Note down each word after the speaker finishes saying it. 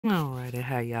Alrighty,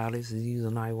 hi y'all, this is User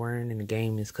Nightworm and the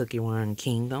game is Cookie Run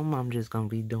Kingdom. I'm just gonna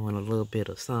be doing a little bit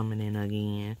of summoning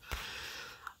again.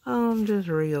 Just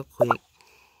real quick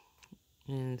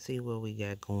and see what we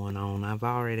got going on. I've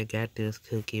already got this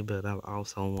cookie, but I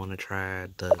also want to try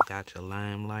the Gotcha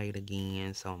Limelight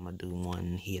again, so I'm gonna do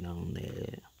one hit on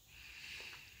that.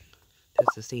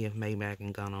 Just to see if maybe I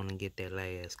can go on and get that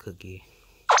last cookie.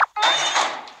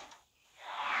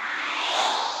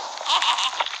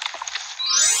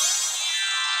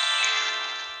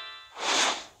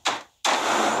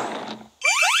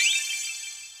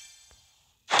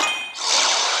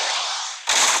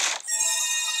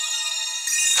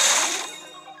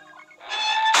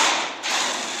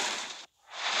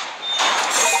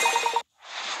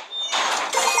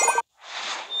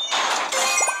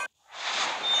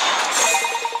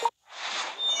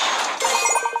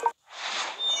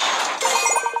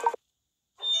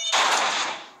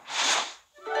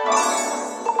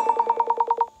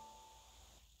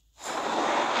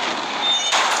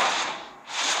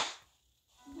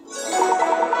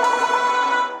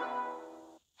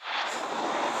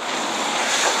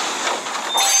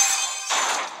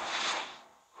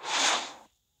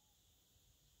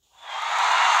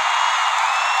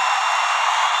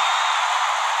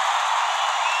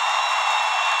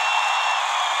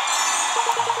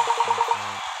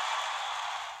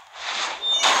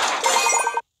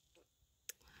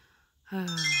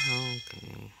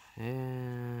 Okay,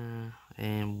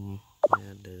 and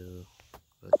we'll do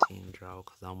a 10 draw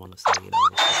because I want to save it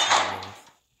over for something else.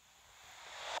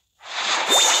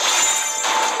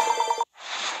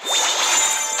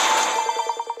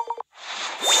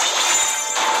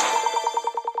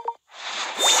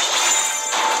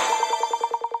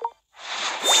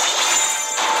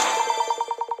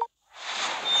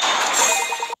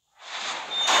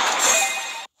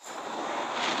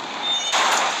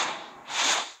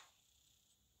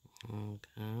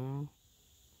 Okay.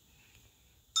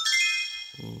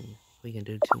 We can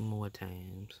do 2 more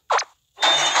times.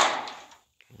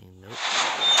 Okay, nope.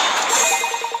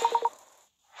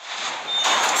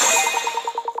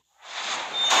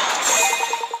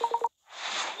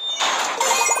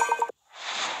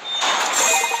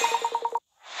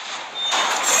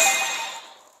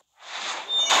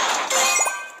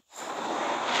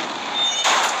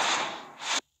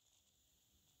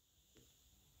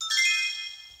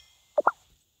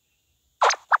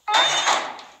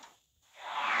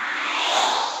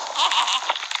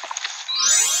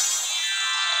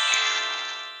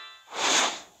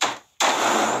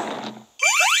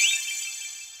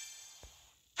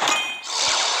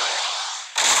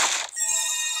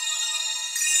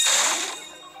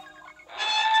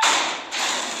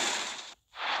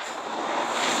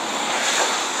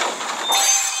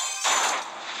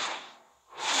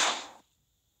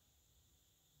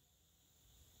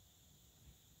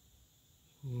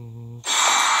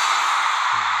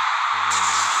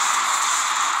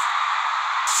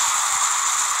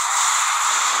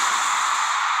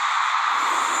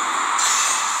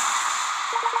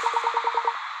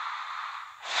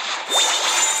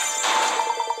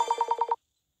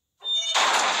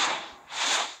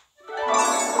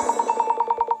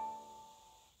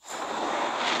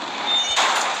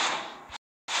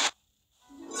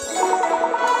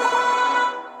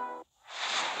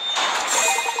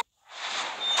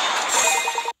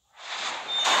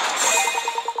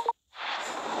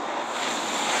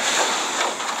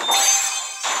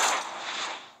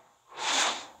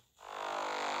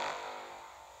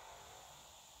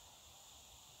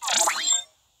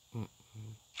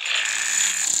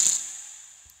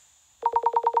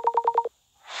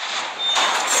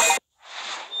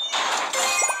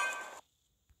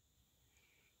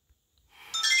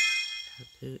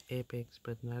 Two epics,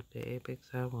 but not the epics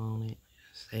I wanted.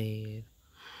 Sad.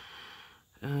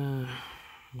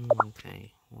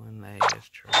 Okay, one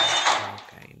last try.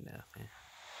 Okay, nothing.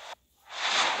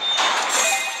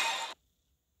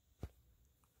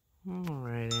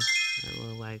 Alrighty, it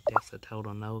looks like that's a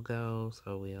total no-go,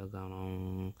 so we'll go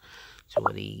on 2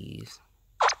 of these.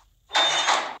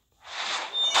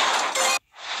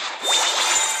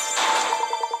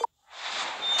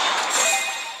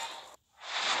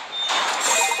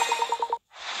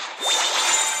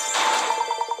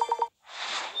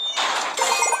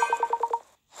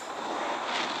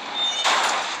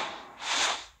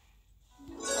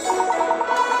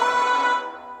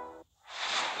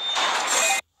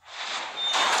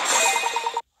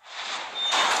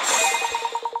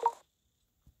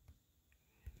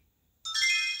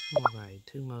 Alright,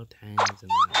 2 more times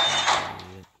and I'll do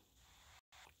it.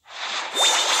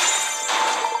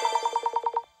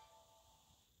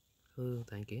 Cool,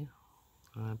 thank you.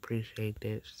 I appreciate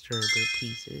that, Sherbert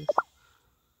Pieces.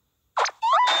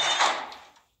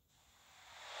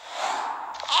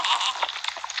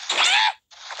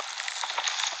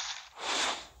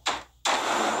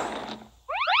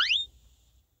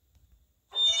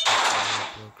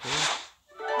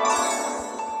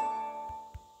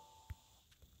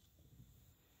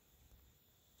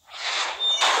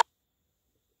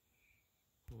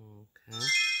 Okay.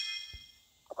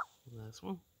 Last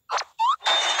one.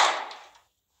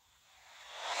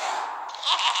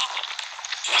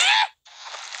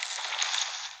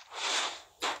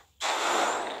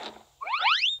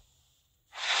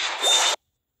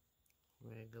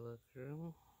 Regular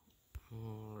crew.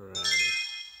 Alrighty.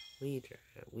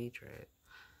 We tried.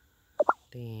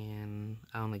 Then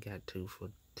I only got 2 for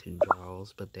 2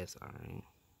 draws, but that's alright.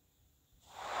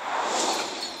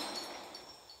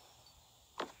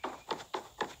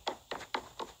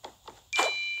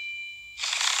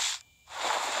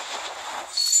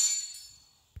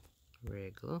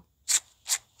 Regular.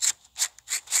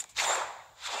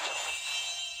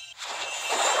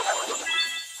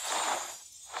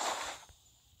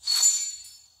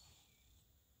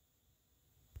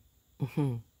 Okay,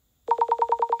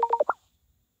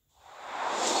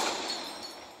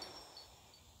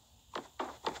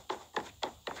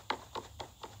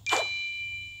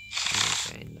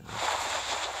 no.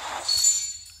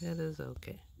 That is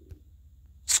okay.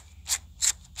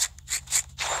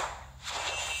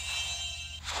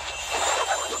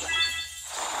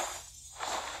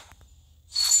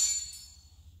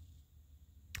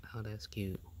 Oh, that's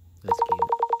cute. That's cute.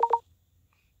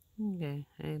 Okay,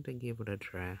 I had to give it a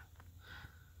try.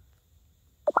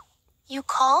 You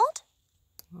called?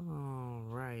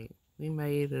 Alright, we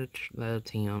made an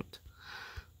attempt.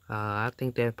 I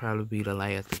think that'd probably be the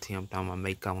last attempt I'm gonna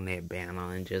make on that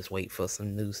banner and just wait for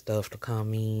some new stuff to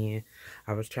come in.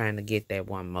 I was trying to get that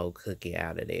one more cookie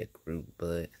out of that group,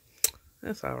 but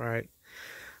that's alright.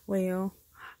 Well,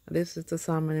 this is the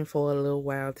summoning for a little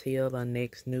while till the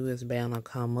next newest banner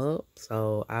come up.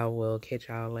 So I will catch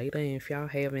y'all later. And if y'all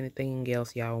have anything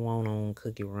else y'all want on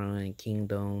Cookie Run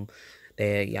Kingdom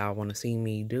that y'all want to see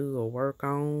me do or work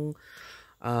on,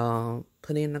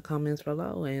 put in the comments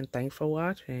below. And thanks for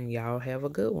watching. Y'all have a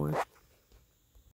good one.